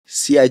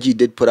CIG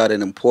did put out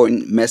an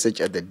important message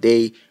of the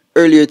day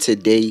earlier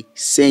today,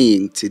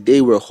 saying today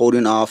we're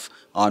holding off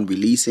on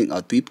releasing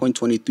a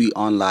 3.23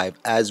 on live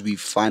as we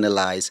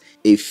finalize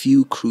a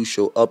few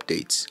crucial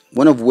updates,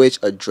 one of which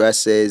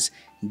addresses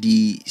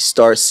the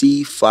star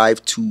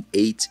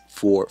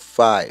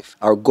C52845.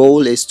 Our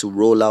goal is to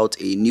roll out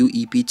a new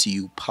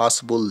EPTU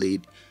possibly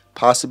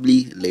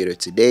later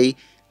today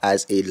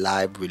as a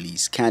live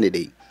release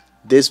candidate.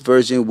 This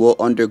version will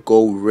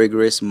undergo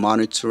rigorous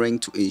monitoring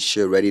to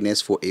ensure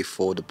readiness for a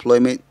full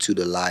deployment to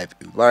the live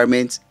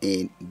environment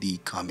in the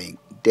coming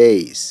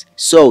days.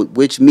 So,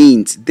 which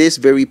means this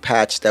very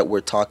patch that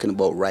we're talking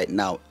about right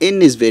now in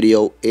this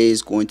video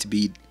is going to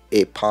be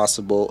a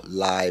possible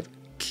live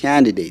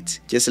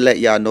candidate. Just to let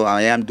y'all know,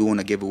 I am doing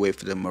a giveaway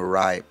for the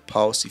Mirai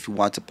Pulse. If you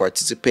want to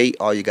participate,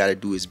 all you got to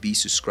do is be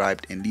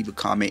subscribed and leave a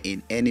comment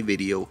in any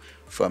video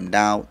from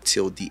now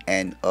till the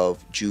end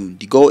of June.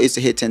 The goal is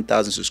to hit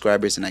 10,000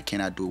 subscribers, and I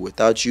cannot do it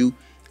without you.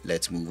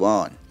 Let's move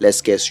on.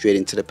 Let's get straight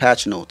into the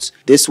patch notes.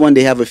 This one,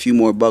 they have a few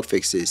more bug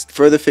fixes.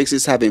 Further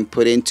fixes have been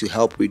put in to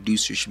help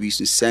reduce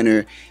distribution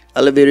center,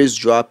 elevators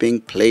dropping,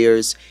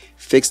 players,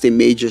 fixed a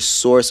major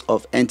source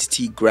of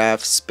entity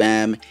graph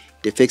spam.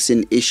 They fixed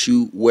an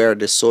issue where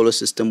the solar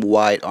system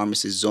wide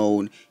armistice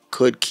zone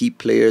could keep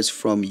players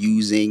from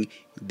using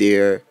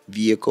their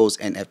vehicles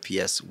and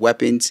FPS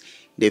weapons.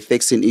 They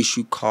fixed an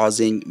issue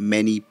causing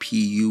many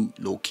PU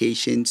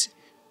locations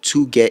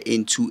to get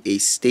into a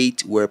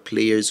state where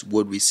players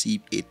would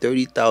receive a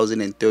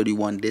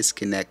 30,031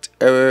 disconnect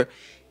error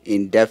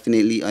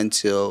indefinitely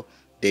until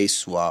they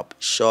swap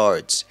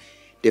shards.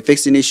 They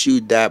fixed an issue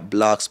that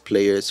blocks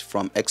players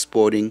from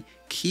exporting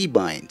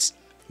keybinds.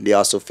 They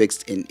also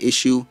fixed an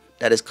issue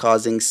that is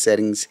causing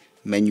settings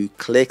menu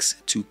clicks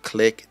to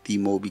click the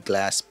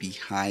mobiGlas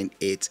behind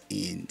it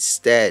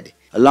instead.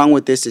 Along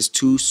with this is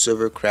 2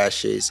 server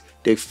crashes.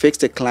 They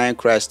fixed a client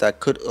crash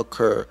that could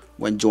occur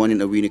when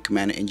joining Arena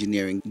Commander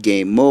Engineering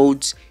game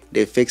modes.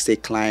 They fixed a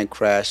client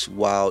crash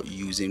while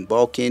using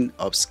Vulkan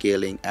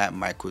upscaling at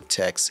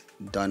Microtech's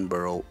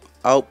Dunborough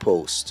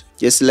Outpost.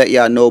 Just to let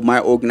y'all know,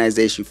 my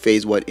organization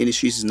Phase 1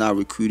 Industries is now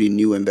recruiting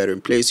new and veteran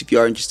players. If you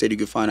are interested, you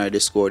can find our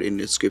Discord in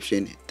the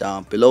description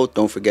down below.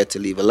 Don't forget to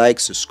leave a like,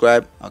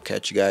 subscribe. I'll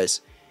catch you guys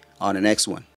on the next one.